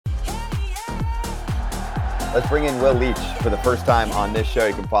Let's bring in Will Leitch for the first time on this show.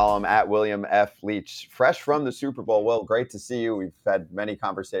 You can follow him at William F. Leitch. Fresh from the Super Bowl. Will, great to see you. We've had many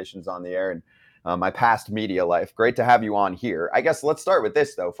conversations on the air in my past media life. Great to have you on here. I guess let's start with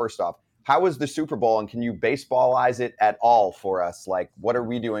this, though. First off, how was the Super Bowl, and can you baseballize it at all for us? Like, what are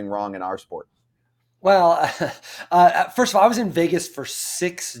we doing wrong in our sport? Well, first of all, I was in Vegas for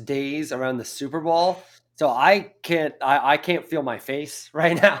 6 days around the Super Bowl. So I can't feel my face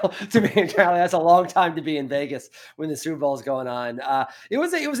right now. To be entirely, that's a long time to be in Vegas when the Super Bowl is going on. It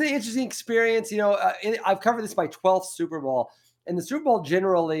was an interesting experience. I've covered this my 12th Super Bowl, and the Super Bowl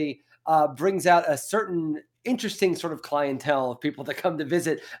generally brings out a certain interesting sort of clientele of people that come to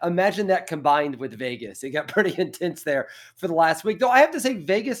visit. Imagine that combined with Vegas. It got pretty intense there for the last week. Though I have to say,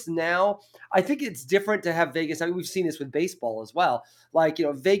 Vegas now, I think it's different to have Vegas. I mean, we've seen this with baseball as well.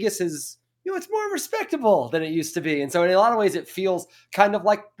 Vegas is, it's more respectable than it used to be. And so in a lot of ways, it feels kind of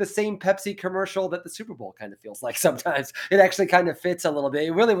like the same Pepsi commercial that the Super Bowl kind of feels like sometimes. It actually kind of fits a little bit.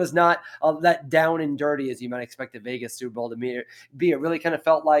 It really was not that down and dirty as you might expect a Vegas Super Bowl to be. It really kind of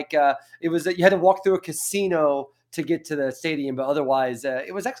felt like it was that you had to walk through a casino to get to the stadium, but otherwise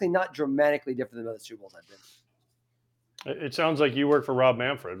it was actually not dramatically different than other Super Bowls I've been. It sounds like you work for Rob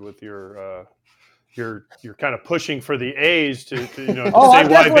Manfred with your you're kind of pushing for the A's to say why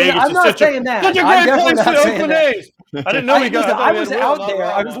Vegas I'm is not such a saying that. great place for the Oakland A's. I didn't know I was out there.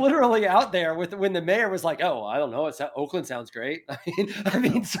 I was literally out there when the mayor was like, "Oh, I don't know. Oakland sounds great." I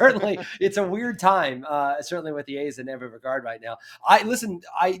mean, certainly it's a weird time. Certainly with the A's in every regard right now.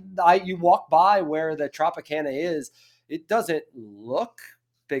 You walk by where the Tropicana is. It doesn't look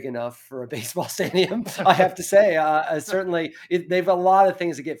big enough for a baseball stadium, I have to say. Certainly, they've a lot of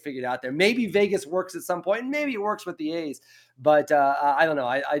things to get figured out there. Maybe Vegas works at some point, and maybe it works with the A's, but I don't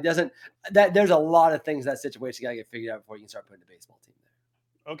know. There's a lot of things that situation got to get figured out before you can start putting a baseball team there.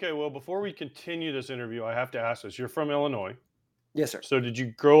 Okay, well, before we continue this interview, I have to ask this. You're from Illinois. Yes, sir. So did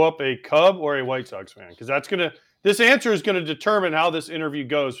you grow up a Cub or a White Sox fan? Because this answer is going to determine how this interview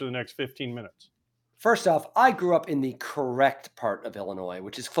goes for the next 15 minutes. First off, I grew up in the correct part of Illinois,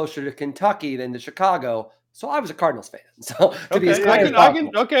 which is closer to Kentucky than to Chicago. So I was a Cardinals fan. So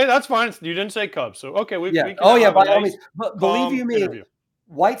okay, that's fine. You didn't say Cubs, so okay. We by all means. But believe you me,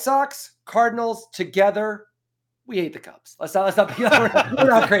 White Sox, Cardinals together. We hate the Cubs. Let's not. We're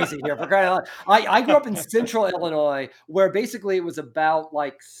not crazy here. For crying out loud. I grew up in Central Illinois, where basically it was about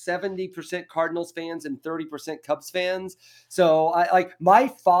like 70% Cardinals fans and 30% Cubs fans. So my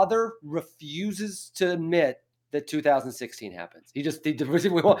father refuses to admit that 2016 happens.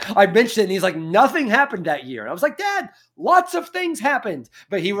 I mentioned it, and he's like, nothing happened that year. And I was like, Dad, lots of things happened,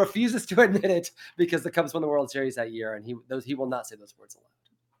 but he refuses to admit it because the Cubs won the World Series that year, and he will not say those words aloud.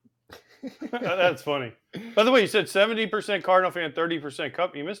 That's funny. By the way, you said 70% Cardinal fan, 30%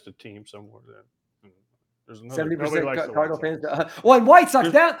 Cub. You missed a team somewhere then. There's 70% Cardinal fans. And White Sox,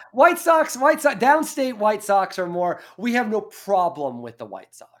 downstate White Sox are more. We have no problem with the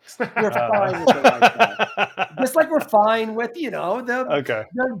White Sox. We're fine with the White Sox. Just like we're fine with the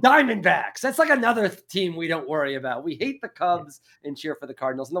Diamondbacks. That's like another team we don't worry about. We hate the Cubs and cheer for the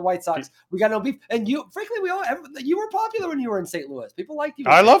Cardinals, and the White Sox. We got no beef. And you, frankly, you were popular when you were in St. Louis. People liked you.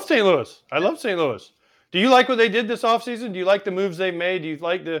 I love St. Louis. Do you like what they did this offseason? Do you like the moves they made? Do you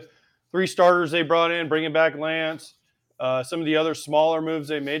like the 3 starters they brought in, bringing back Lance, some of the other smaller moves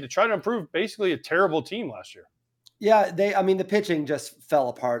they made to try to improve basically a terrible team last year? Yeah, the pitching just fell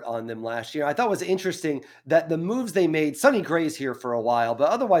apart on them last year. I thought it was interesting that the moves they made, Sonny Gray's here for a while, but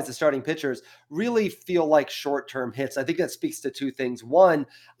otherwise the starting pitchers really feel like short-term hits. I think that speaks to 2 things. One,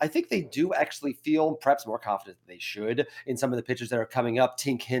 I think they do actually feel perhaps more confident than they should in some of the pitchers that are coming up.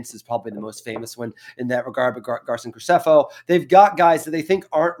 Tink Hintz is probably the most famous one in that regard, but Garson Crucefo. They've got guys that they think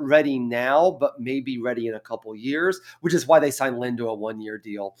aren't ready now, but may be ready in a couple years, which is why they signed Lynn to a 1-year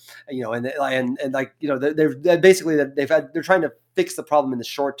deal. They're basically they're trying to fix the problem in the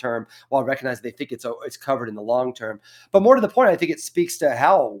short term while recognizing they think it's covered in the long term. But more to the point, I think it speaks to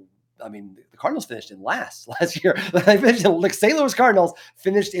how, the Cardinals finished in last year. St. Louis Cardinals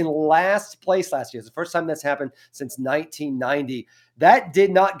finished in last place last year. It's the first time that's happened since 1990. That did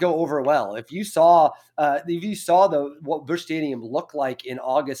not go over well. If you saw what Busch Stadium looked like in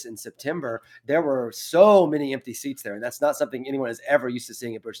August and September, there were so many empty seats there, and that's not something anyone is ever used to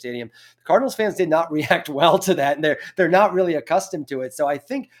seeing at Busch Stadium. The Cardinals fans did not react well to that, and they're not really accustomed to it. So I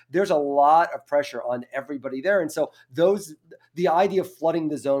think there's a lot of pressure on everybody there, and so the idea of flooding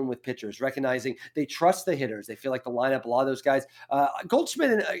the zone with pitchers, recognizing they trust the hitters. They feel like the lineup, a lot of those guys,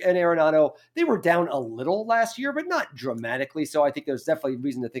 Goldschmidt and Arenado, they were down a little last year, but not dramatically. So I think there's definitely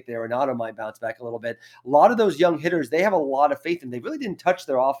reason to think that Arenado might bounce back a little bit. A lot of those young hitters, they have a lot of faith in. They really didn't touch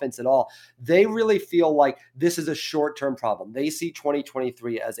their offense at all. They really feel like this is a short-term problem. They see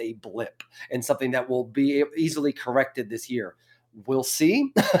 2023 as a blip and something that will be easily corrected this year. We'll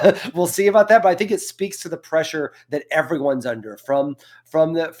see. We'll see about that. But I think it speaks to the pressure that everyone's under from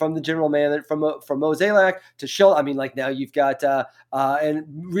the general manager, from Mozeliak to Schill. I mean, like now you've got and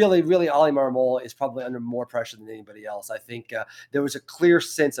really Ollie Marmol is probably under more pressure than anybody else. I think there was a clear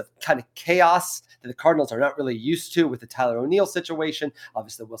sense of kind of chaos that the Cardinals are not really used to with the Tyler O'Neill situation,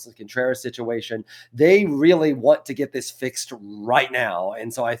 obviously the Wilson Contreras situation. They really want to get this fixed right now.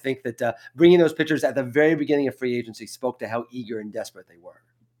 And so I think that bringing those pitchers at the very beginning of free agency spoke to how eager and desperate they were.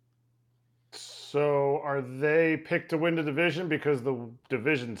 So are they picked to win the division because the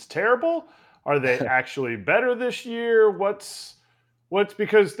division's terrible? Are they actually better this year? What's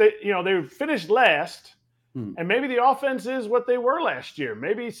because they finished last, and maybe the offense is what they were last year.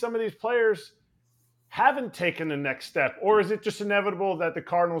 Maybe some of these players haven't taken the next step, or is it just inevitable that the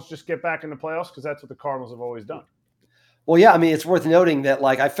Cardinals just get back in the playoffs because that's what the Cardinals have always done? Well, yeah, I mean, it's worth noting that,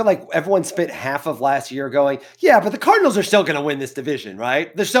 like, I feel like everyone spent half of last year going, yeah, but the Cardinals are still going to win this division,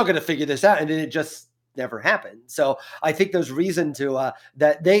 right? They're still going to figure this out. And then it just never happened. So I think there's reason to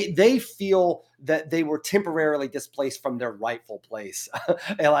that they feel that they were temporarily displaced from their rightful place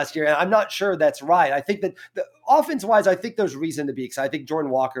last year. And I'm not sure that's right. I think that the offense-wise, I think there's reason to be excited. I think Jordan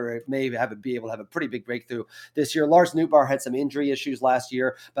Walker may be able to have a pretty big breakthrough this year. Lars Nootbaar had some injury issues last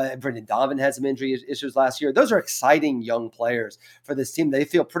year, but Brendan Donovan had some injury issues last year. Those are exciting young players for this team. They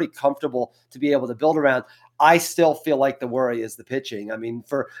feel pretty comfortable to be able to build around. I still feel like the worry is the pitching. I mean,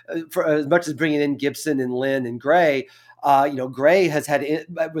 for as much as bringing in Gibson and Lynn and Gray, Gray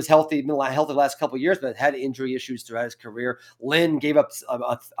was healthy the last couple of years, but had injury issues throughout his career. Lynn gave up,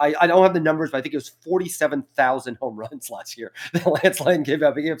 I don't have the numbers, but I think it was 47,000 home runs last year that Lance Lynn gave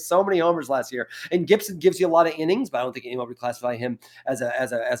up. He gave up so many homers last year. And Gibson gives you a lot of innings, but I don't think anyone would classify him as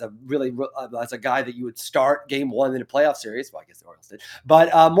a guy that you would start game one in a playoff series. Well, I guess the Orioles did.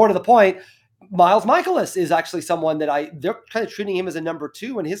 But more to the point, Miles Michaelis is actually someone that they're kind of treating him as a number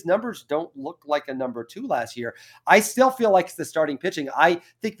two, and his numbers don't look like a number two last year. I still feel like it's the starting pitching. I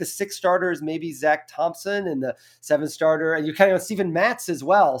think the 6 starters, maybe Zach Thompson, and the 7 starter, and you kind of Steven Matz as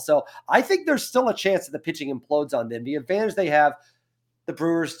well. So I think there's still a chance that the pitching implodes on them. The advantage they have, the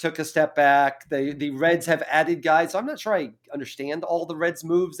Brewers took a step back. The Reds have added guys. So I'm not sure I understand all the Reds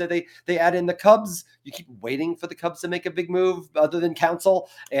moves that they add in. The Cubs, you keep waiting for the Cubs to make a big move other than Counsell.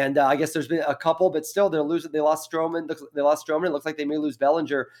 And I guess there's been a couple, but still they're losing. They lost Stroman. It looks like they may lose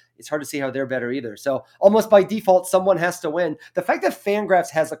Bellinger. It's hard to see how they're better either. So almost by default, someone has to win. The fact that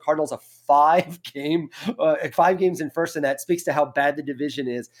Fangraphs has the Cardinals a 5 games in first, and that speaks to how bad the division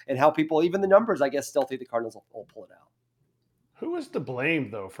is and how people, even the numbers, I guess, still think the Cardinals will pull it out. Who was to blame,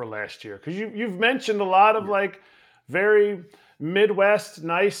 though, for last year? Because you've mentioned a lot of, like, very Midwest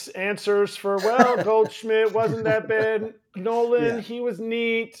nice answers for, well, Goldschmidt wasn't that bad. Nolan, he was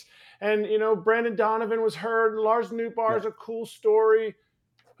neat. And, Brandon Donovan was hurt. And Lars Nootbaar is a cool story.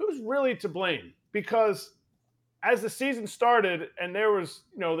 Who's really to blame? Because as the season started and there was,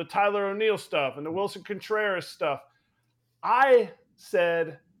 the Tyler O'Neill stuff and the Wilson Contreras stuff, I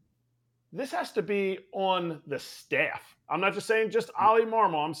said, this has to be on the staff. I'm not just saying just Ollie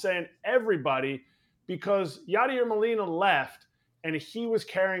Marmol. I'm saying everybody, because Yadier Molina left and he was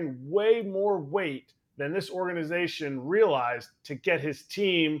carrying way more weight than this organization realized to get his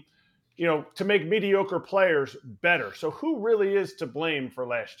team, to make mediocre players better. So who really is to blame for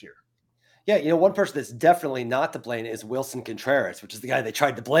last year? Yeah, one person that's definitely not to blame is Wilson Contreras, which is the guy they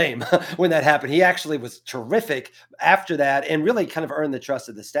tried to blame when that happened. He actually was terrific after that and really kind of earned the trust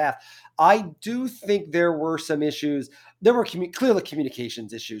of the staff. I do think there were some issues. There were clearly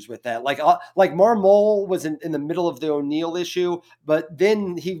communications issues with that. Like Marmol was in the middle of the O'Neill issue, but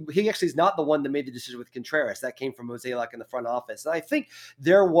then he actually is not the one that made the decision with Contreras. That came from Mozeliak in the front office. And I think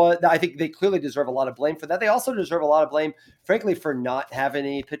they clearly deserve a lot of blame for that. They also deserve a lot of blame, frankly, for not having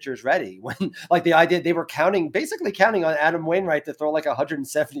any pitchers ready. When the idea they were basically counting on Adam Wainwright to throw like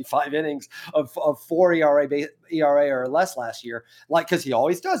 175 innings of 4 ERA or less last year, because he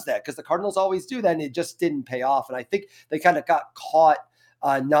always does that, because the Cardinals always do that, and it just didn't pay off. And I think they kind of got caught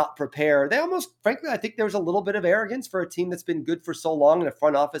not prepared. They almost, frankly, I think there's a little bit of arrogance for a team that's been good for so long and a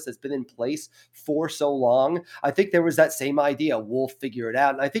front office that's been in place for so long. I think there was that same idea, we'll figure it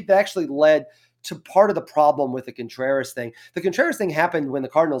out. And I think that actually led to part of the problem with the Contreras thing. The Contreras thing happened when the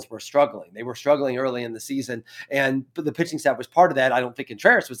Cardinals were struggling. They were struggling early in the season, and the pitching staff was part of that. I don't think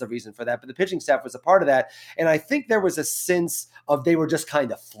Contreras was the reason for that, but the pitching staff was a part of that. And I think there was a sense of they were just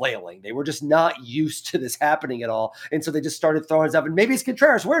kind of flailing. They were just not used to this happening at all. And so they just started throwing stuff. And maybe it's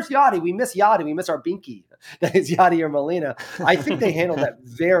Contreras. Where's Yachty? We miss Yachty. We miss our binky. That is Yachty or Molina. I think they handled that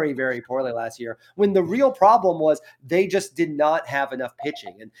very, very poorly last year, when the real problem was they just did not have enough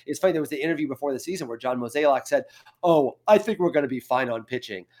pitching. And it's funny, there was the interview before the season where John Mozeliak said, "Oh, I think we're going to be fine on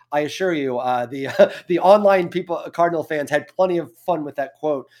pitching." I assure you, the online people, Cardinal fans, had plenty of fun with that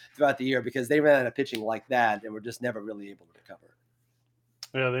quote throughout the year, because they ran out of pitching like that and were just never really able to recover.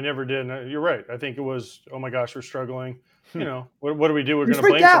 Yeah, they never did. You're right. I think it was, oh my gosh, we're struggling. What do we do? We're going to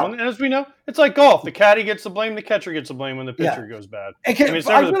blame someone. And as we know, it's like golf. The caddy gets the blame. The catcher gets the blame when the pitcher goes bad. I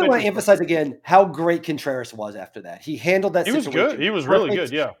really want to emphasize again how great Contreras was after that. He handled that situation. He was good. He was really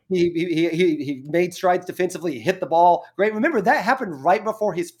good, yeah. He made strides defensively. He hit the ball great. Remember, that happened right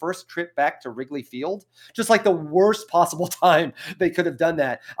before his first trip back to Wrigley Field. Just like the worst possible time they could have done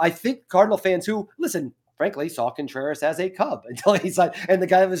that. I think Cardinal fans who, listen, frankly, saw Contreras as a Cub until he's like, and the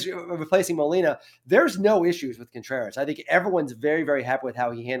guy that was replacing Molina, there's no issues with Contreras. I think everyone's very, very happy with how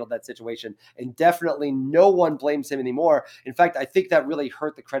he handled that situation, and definitely no one blames him anymore. In fact, I think that really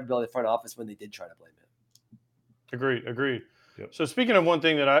hurt the credibility of the front office when they did try to blame him. Agreed. Yep. So speaking of one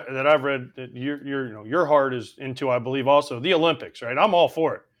thing that I've read that your heart is into, I believe also the Olympics, right? I'm all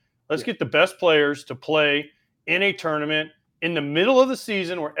for it. Let's get the best players to play in a tournament in the middle of the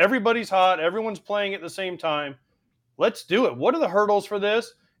season where everybody's hot, everyone's playing at the same time. Let's do it. What are the hurdles for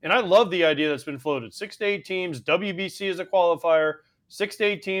this? And I love the idea that's been floated. 6 to 8 teams, WBC is a qualifier, 6 to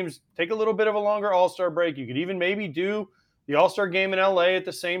 8 teams, take a little bit of a longer All-Star break. You could even maybe do the All-Star game in LA at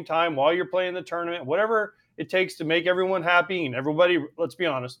the same time while you're playing the tournament, whatever it takes to make everyone happy and everybody, let's be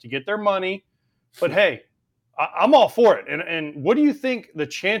honest, to get their money. But hey, I'm all for it. And what do you think the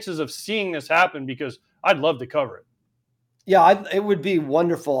chances of seeing this happen? Because I'd love to cover it. Yeah, it would be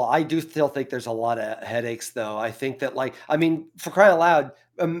wonderful. I do still think there's a lot of headaches, though. I think that, for crying out loud,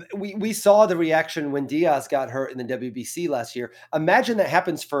 we saw the reaction when Diaz got hurt in the WBC last year. Imagine that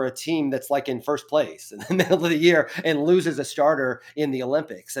happens for a team that's like in first place in the middle of the year and loses a starter in the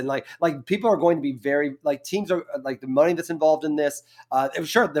Olympics. And like people are going to be very, teams are like, the money that's involved in this.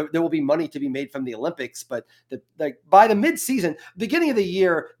 Sure, there will be money to be made from the Olympics, but by the midseason, beginning of the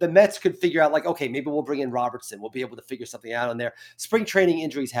year, the Mets could figure out okay, maybe we'll bring in Robertson. We'll be able to figure something out on there. Spring training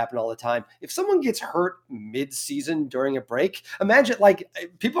injuries happen all the time. If someone gets hurt mid-season during a break, imagine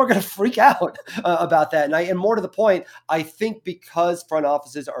people are going to freak out about that. And more to the point, I think because front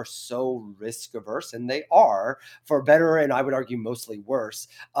offices are so risk averse, and they are, for better and I would argue mostly worse,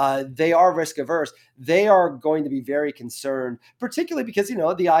 they are risk averse. They are going to be very concerned, particularly because,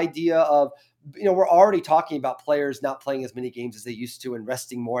 the idea of, we're already talking about players not playing as many games as they used to and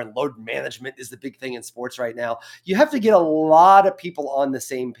resting more, and load management is the big thing in sports right now. You have to get a lot of people on the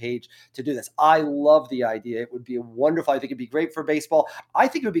same page to do this. I love the idea. It would be wonderful. I think it'd be great for baseball. I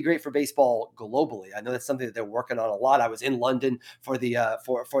think it would be great for baseball globally. I know that's something that they're working on a lot. I was in London for the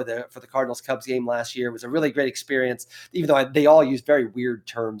for the Cardinals Cubs game last year. It was a really great experience, even though they all use very weird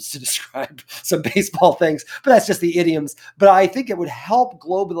terms to describe some baseball things, but that's just the idioms. But I think it would help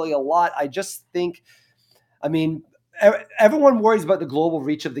globally a lot. I just think, everyone worries about the global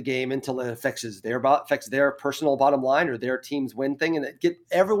reach of the game until it affects their personal bottom line or their team's win thing, and get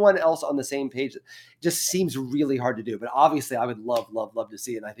everyone else on the same page. It just seems really hard to do. But obviously, I would love to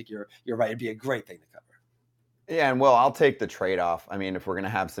see it. And I think you're right. It'd be a great thing to cover. Yeah, and I'll take the trade-off. If we're going to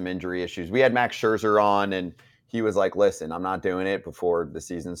have some injury issues, we had Max Scherzer on, and he was like, listen, I'm not doing it before the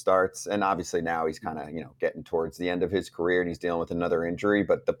season starts. And obviously now he's kind of, getting towards the end of his career and he's dealing with another injury.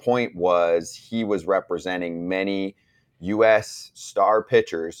 But the point was he was representing many U.S. star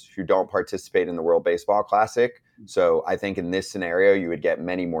pitchers who don't participate in the World Baseball Classic. So I think in this scenario, you would get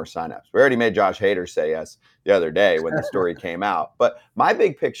many more signups. We already made Josh Hader say yes the other day when the story came out. But my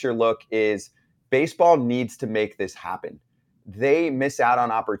big picture look is baseball needs to make this happen. They miss out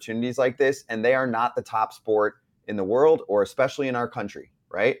on opportunities like this, and they are not the top sport in the world, or especially in our country,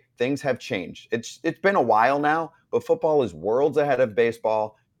 right? Things have changed. It's been a while now, but football is worlds ahead of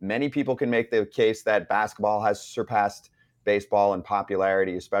baseball. Many people can make the case that basketball has surpassed baseball in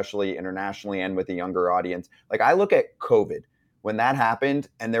popularity, especially internationally and with a younger audience. I look at COVID, when that happened,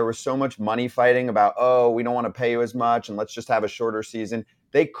 and there was so much money fighting about, we don't want to pay you as much, and let's just have a shorter season.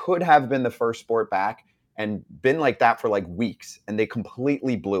 They could have been the first sport back and been like that for weeks, and they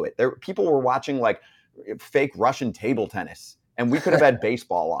completely blew it. People were watching fake Russian table tennis, and we could have had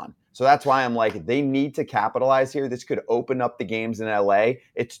baseball on. So that's why I'm like, they need to capitalize here. This could open up the games in LA.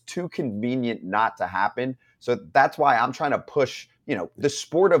 It's too convenient not to happen. So that's why I'm trying to push, the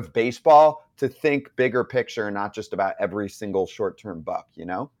sport of baseball to think bigger picture and not just about every single short-term buck,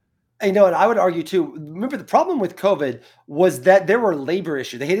 And I would argue too. Remember, the problem with COVID was that there were labor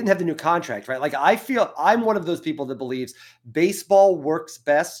issues. They didn't have the new contract, right? Like, I feel I'm one of those people that believes baseball works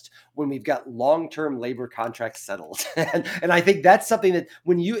best when we've got long-term labor contracts settled. and I think that's something that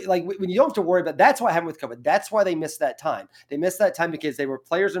when you don't have to worry about, that's what happened with COVID. That's why they missed that time. They missed that time because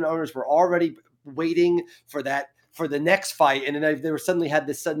players and owners were already waiting for the next fight. And then they were suddenly had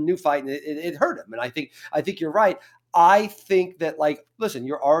this sudden new fight, and it hurt them. And I think you're right. I think that, listen,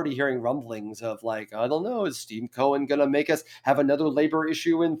 you're already hearing rumblings of I don't know, is Steve Cohen going to make us have another labor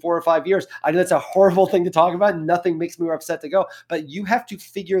issue in 4 or 5 years? I know that's a horrible thing to talk about. Nothing makes me more upset to go, but you have to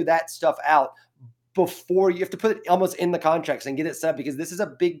figure that stuff out before you have to put it almost in the contracts and get it set, because this is a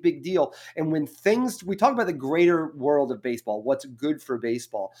big, big deal. And when we talk about the greater world of baseball, what's good for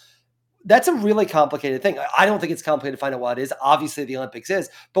baseball, that's a really complicated thing. I don't think it's complicated to find out what it is. Obviously, the Olympics is.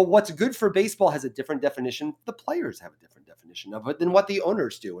 But what's good for baseball has a different definition. The players have a different definition of it than what the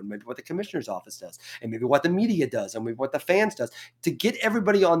owners do, and maybe what the commissioner's office does, and maybe what the media does, and maybe what the fans does. To get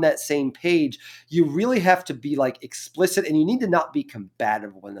everybody on that same page, you really have to be explicit, and you need to not be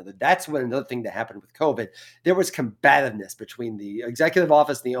combative with one another. That's what another thing that happened with COVID. There was combativeness between the executive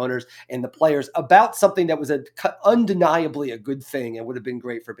office, the owners, and the players about something that was undeniably a good thing and would have been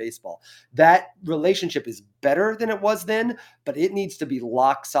great for baseball. That relationship is better than it was then, but it needs to be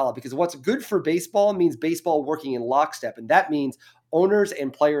lock solid, because what's good for baseball means baseball working in lockstep. And that means owners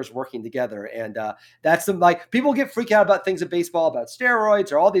and players working together. And that's people get freaked out about things in baseball, about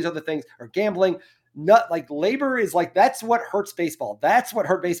steroids or all these other things, or gambling. Not labor is that's what hurts baseball. That's what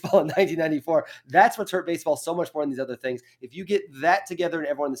hurt baseball in 1994. That's what's hurt baseball so much more than these other things. If you get that together and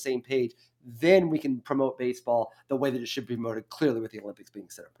everyone on the same page, then we can promote baseball the way that it should be promoted, clearly with the Olympics being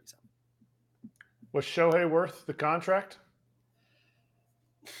set up pretty soon. Was Shohei worth the contract?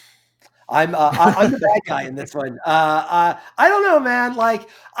 I'm the bad guy in this one. I don't know, man.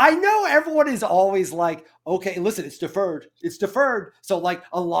 I know everyone is always okay, listen, it's deferred. It's deferred. So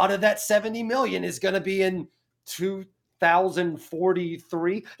a lot of that $70 million is going to be in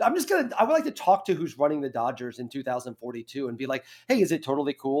 2043. I would like to talk to who's running the Dodgers in 2042 and be like, hey, is it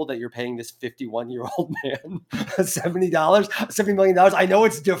totally cool that you're paying this 51-year-old man $70 million? I know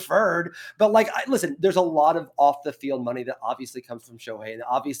it's deferred, but listen, there's a lot of off the field money that obviously comes from Shohei. And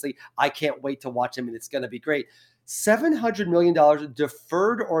obviously I can't wait to watch him, and it's going to be great. $700 million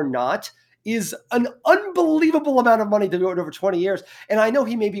deferred or not is an unbelievable amount of money to do it over 20 years. And I know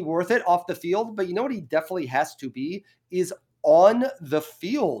he may be worth it off the field, but you know what he definitely has to be is on the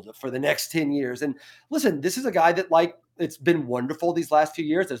field for the next 10 years. And listen, this is a guy that it's been wonderful these last few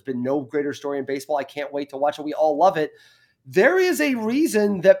years. There's been no greater story in baseball. I can't wait to watch it. We all love it. There is a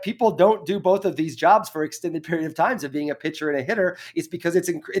reason that people don't do both of these jobs for extended period of times of being a pitcher and a hitter. It's because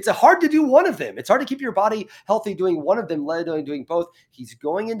it's hard to do one of them. It's hard to keep your body healthy doing one of them, let alone doing both. He's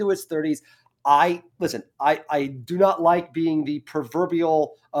going into his 30s. I do not like being the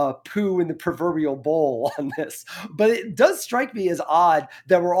proverbial poo in the proverbial bowl on this, but it does strike me as odd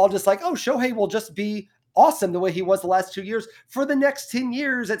that we're all just oh, Shohei will just be awesome the way he was the last 2 years for the next 10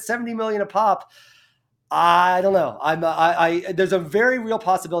 years at $70 million a pop. I don't know. There's a very real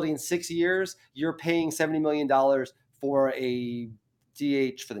possibility in 6 years you're paying $70 million for a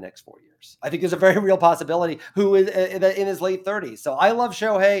DH for the next 4 years. I think there's a very real possibility who is in his late 30s. So I love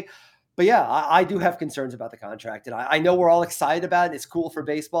Shohei, but yeah, I do have concerns about the contract. And I know we're all excited about it. It's cool for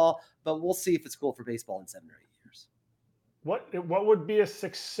baseball, but we'll see if it's cool for baseball in 7 or 8 years. What would be a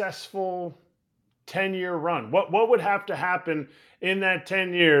successful 10-year run? What would have to happen in that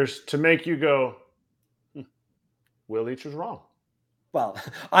 10 years to make you go, Will Leitch was wrong? Well,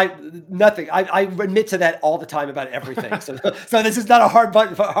 nothing. I admit to that all the time about everything. So this is not a hard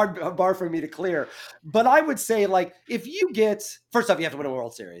bar for me to clear. But I would say, if you get, first off, you have to win a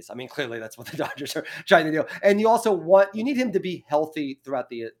World Series. I mean, clearly that's what the Dodgers are trying to do. And you also you need him to be healthy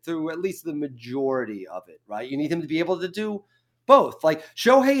through at least the majority of it, right? You need him to be able to do both.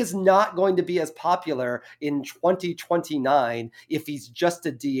 Shohei is not going to be as popular in 2029 if he's just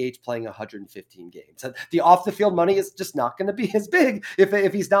a DH playing 115 games. The off the field money is just not going to be as big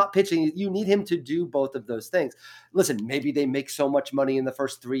if he's not pitching. You need him to do both of those things. Listen, maybe they make so much money in the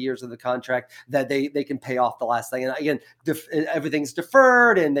first 3 years of the contract that they can pay off the last thing. And again, everything's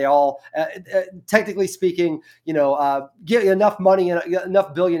deferred, and they all, technically speaking, get enough money and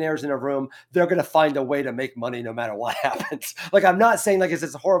enough billionaires in a room, they're going to find a way to make money no matter what happens. I'm not saying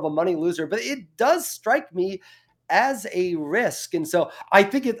it's a horrible money loser, but it does strike me as a risk. And so I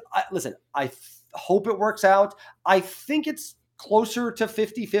think I hope it works out. I think it's closer to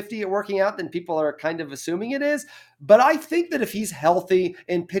 50-50 at working out than people are kind of assuming it is. But I think that if he's healthy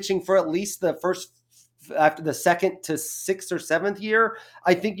and pitching for at least after the second to sixth or seventh year,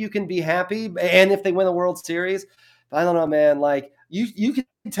 I think you can be happy. And if they win the World Series, I don't know, man. Like you can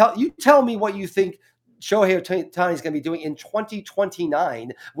tell me what you think Shohei Ohtani is going to be doing in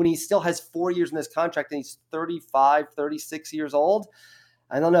 2029 when he still has 4 years in this contract and he's 35, 36 years old.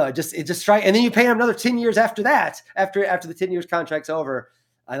 I don't know. It just strikes. And then you pay him another 10 years after that, after the 10 years contract's over.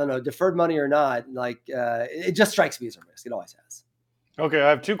 I don't know, deferred money or not. Like it just strikes me as a risk. It always has. Okay, I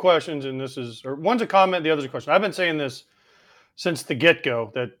have two questions, and one's a comment, the other's a question. I've been saying this since the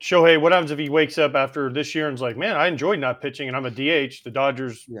get-go, that Shohei, what happens if he wakes up after this year and is like, man, I enjoyed not pitching and I'm a DH. The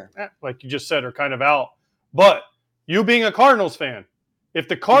Dodgers, like you just said, are kind of out. But you being a Cardinals fan, if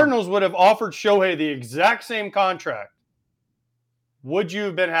the Cardinals would have offered Shohei the exact same contract, would you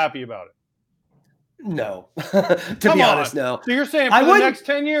have been happy about it? No. To be honest, no. So you're saying for the next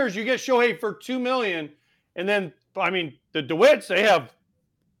 10 years, you get Shohei for $2 million, and then, I mean, the DeWitts, they have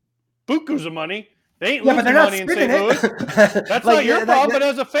bukus of money. They ain't losing money in St. Louis. That's not your problem. But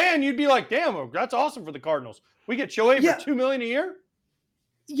as a fan, you'd be like, damn, that's awesome for the Cardinals. We get Shohei for $2 million a year?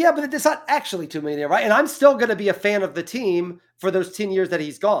 Yeah, but it's not actually $2 million, right? And I'm still going to be a fan of the team for those 10 years that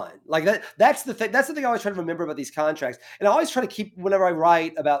he's gone. Like that's the thing. That's the thing I always try to remember about these contracts. And I always try to keep, whenever I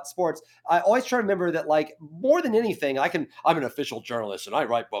write about sports, I always try to remember that, like, more than anything, I'm an official journalist and I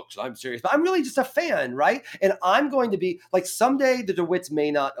write books and I'm serious, but I'm really just a fan, right? And I'm going to be like, someday the DeWitts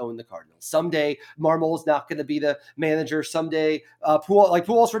may not own the Cardinals. Someday Marmol's not going to be the manager. Someday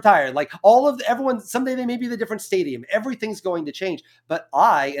Pujols retired. Like everyone, someday they may be the different stadium. Everything's going to change. But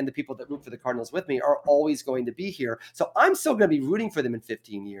I and the people that root for the Cardinals with me are always going to be here. So I'm still going to be rooting for them in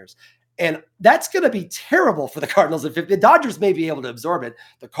 15 years. And that's going to be terrible for the Cardinals. The Dodgers may be able to absorb it.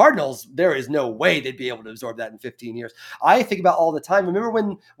 The Cardinals, there is no way they'd be able to absorb that in 15 years. I think about all the time. Remember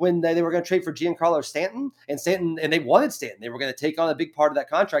when they were going to trade for Giancarlo Stanton, and they wanted Stanton. They were going to take on a big part of that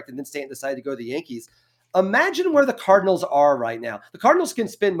contract, and then Stanton decided to go to the Yankees. Imagine where the Cardinals are right now. The Cardinals can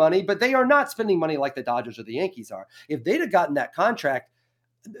spend money, but they are not spending money like the Dodgers or the Yankees are. If they'd have gotten that contract,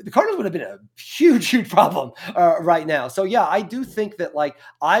 the Cardinals would have been a huge problem right now. So yeah, I do think that, like,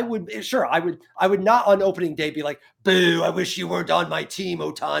 I would not on opening day be like, boo, I wish you weren't on my team,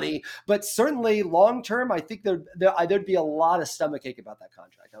 Ohtani. But certainly long term, I think there'd be a lot of stomachache about that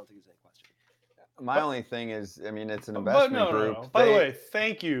contract. I don't think there's any question. My only thing is, I mean, it's an investment group. No. By the way,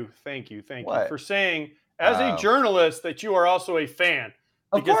 thank you for saying, as a journalist, that you are also a fan.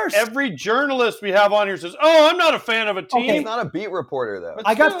 Of course. Every journalist we have on here says, oh, I'm not a fan of a team. Okay. He's not a beat reporter, though.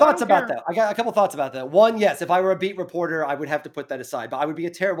 I got thoughts about that. I got a couple thoughts about that. One, yes, if I were a beat reporter, I would have to put that aside. But I would be a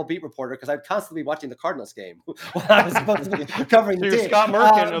terrible beat reporter because I'd constantly be watching the Cardinals game when I was supposed to be covering the team. You're Scott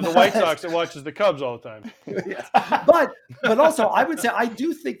Merkin of the White Sox that watches the Cubs all the time. Yes. But also, I would say I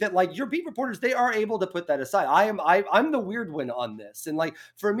do think that, like, your beat reporters, they are able to put that aside. I'm the weird one on this. And, like,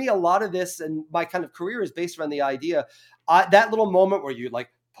 for me, a lot of this and my kind of career is based around the idea, that little moment where you, like,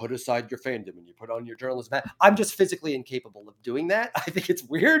 put aside your fandom and you put on your journalism hat. I'm just physically incapable of doing that. I think it's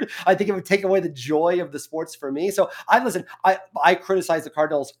weird. I think it would take away the joy of the sports for me. So I criticize the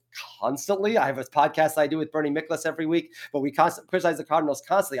Cardinals constantly. I have a podcast I do with Bernie Miklasz every week, but we criticize the Cardinals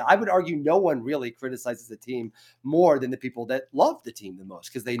constantly. I would argue no one really criticizes the team more than the people that love the team the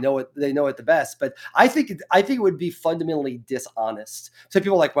most because they know it the best. But I think it would be fundamentally dishonest. So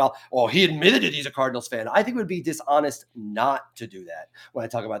people are like, well, he admitted it. He's a Cardinals fan. I think it would be dishonest not to do that when I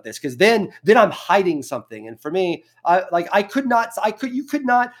talk about this, because then I'm hiding something. And for me, you could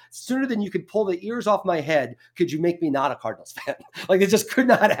not sooner than you could pull the ears off my head. Could you make me not a Cardinals fan? Like, it just could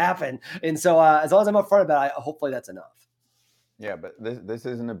not happen. And so as long as I'm upfront about it, hopefully that's enough. Yeah, but this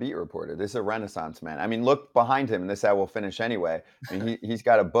isn't a beat reporter. This is a Renaissance man. I mean, look behind him, and this ad will finish anyway. I mean, he's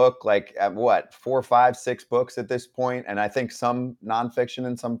got a book, like, at 4, 5, 6 books at this point, and I think some nonfiction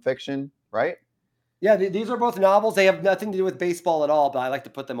and some fiction, right? Yeah, these are both novels. They have nothing to do with baseball at all, but I like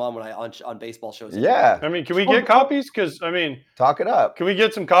to put them on when on baseball shows. Yeah. I mean, can we get copies? Because, I mean, talk it up. Can we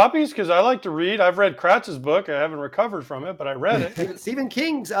get some copies? Because I like to read. I've read Kratz's book. I haven't recovered from it, but I read it. Stephen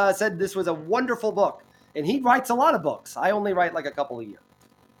King said this was a wonderful book, and he writes a lot of books. I only write like a couple a year.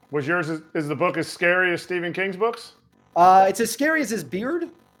 Was yours, is the book as scary as Stephen King's books? It's as scary as his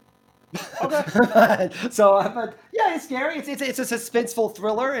beard. Okay. But yeah, it's scary. It's a suspenseful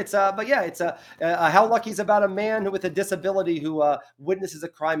thriller. It's How Lucky's about a man with a disability who witnesses a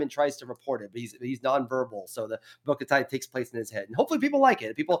crime and tries to report it, but he's nonverbal. So the book takes place in his head, and hopefully people like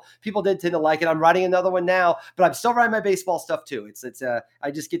it. People did tend to like it. I'm writing another one now, but I'm still writing my baseball stuff too.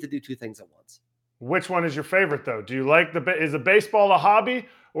 I just get to do two things at once. Which one is your favorite, though? Do you like is the baseball a hobby,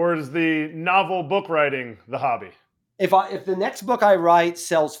 or is the novel book writing the hobby? If the next book I write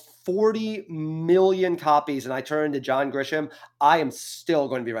sells 40 million copies and I turn into John Grisham, I am still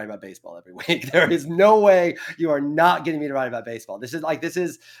going to be writing about baseball every week. There is no way you are not getting me to write about baseball. This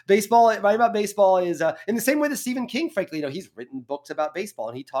is baseball. Writing about baseball is in the same way that Stephen King, frankly, he's written books about baseball,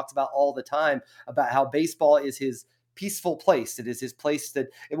 and he talks about all the time about how baseball is his peaceful place. It is his place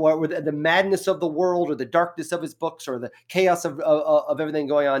where the madness of the world, or the darkness of his books, or the chaos of everything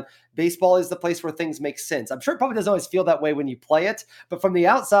going on. Baseball is the place where things make sense. I'm sure it probably doesn't always feel that way when you play it, but from the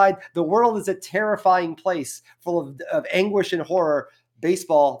outside, the world is a terrifying place full of anguish and horror.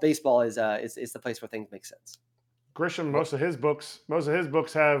 Baseball is the place where things make sense. Grisham, most of his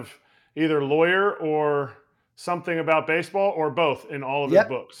books have either lawyer or something about baseball, or both in all of his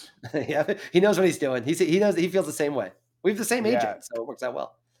books. Yeah, he knows what he's doing. He feels the same way. We have the same agent, so it works out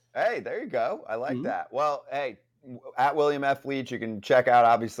well. Hey, there you go. I like that. Well, hey, at William F. Leitch, you can check out,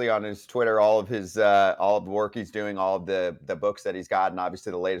 obviously, on his Twitter all of the work he's doing, all of the books that he's got, and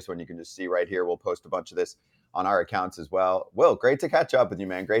obviously the latest one you can just see right here. We'll post a bunch of this on our accounts as well. Will, great to catch up with you,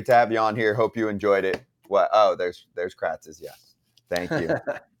 man. Great to have you on here. Hope you enjoyed it. What? Oh, there's Kratz's. Yes. Thank you,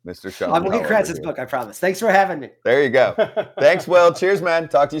 Mr. Sean. I'm going to get Kratz's book, I promise. Thanks for having me. There you go. Thanks, Will. Cheers, man.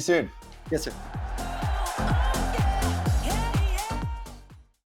 Talk to you soon. Yes, sir.